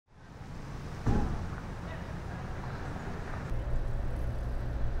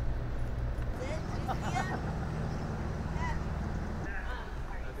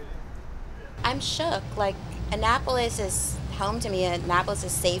I'm shook. Like, Annapolis is home to me, and Annapolis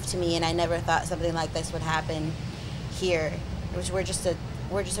is safe to me, and I never thought something like this would happen here. Which we're just a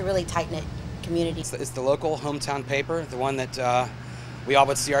really tight knit community. It's the local hometown paper, the one that we all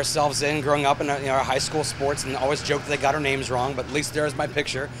would see ourselves in growing up in our high school sports, and always joked that they got our names wrong, but at least there's my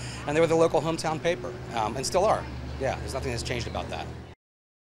picture. And they were the local hometown paper, and still are. Yeah, there's nothing that's changed about that.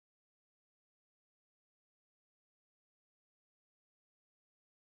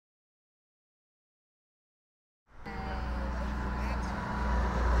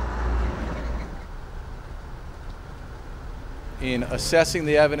 In assessing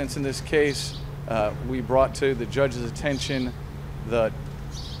the evidence in this case, we brought to the judge's attention the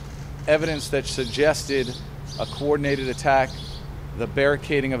evidence that suggested a coordinated attack, the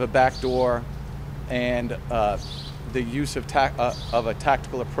barricading of a back door, and the use of a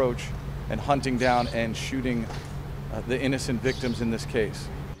tactical approach and hunting down and shooting the innocent victims in this case.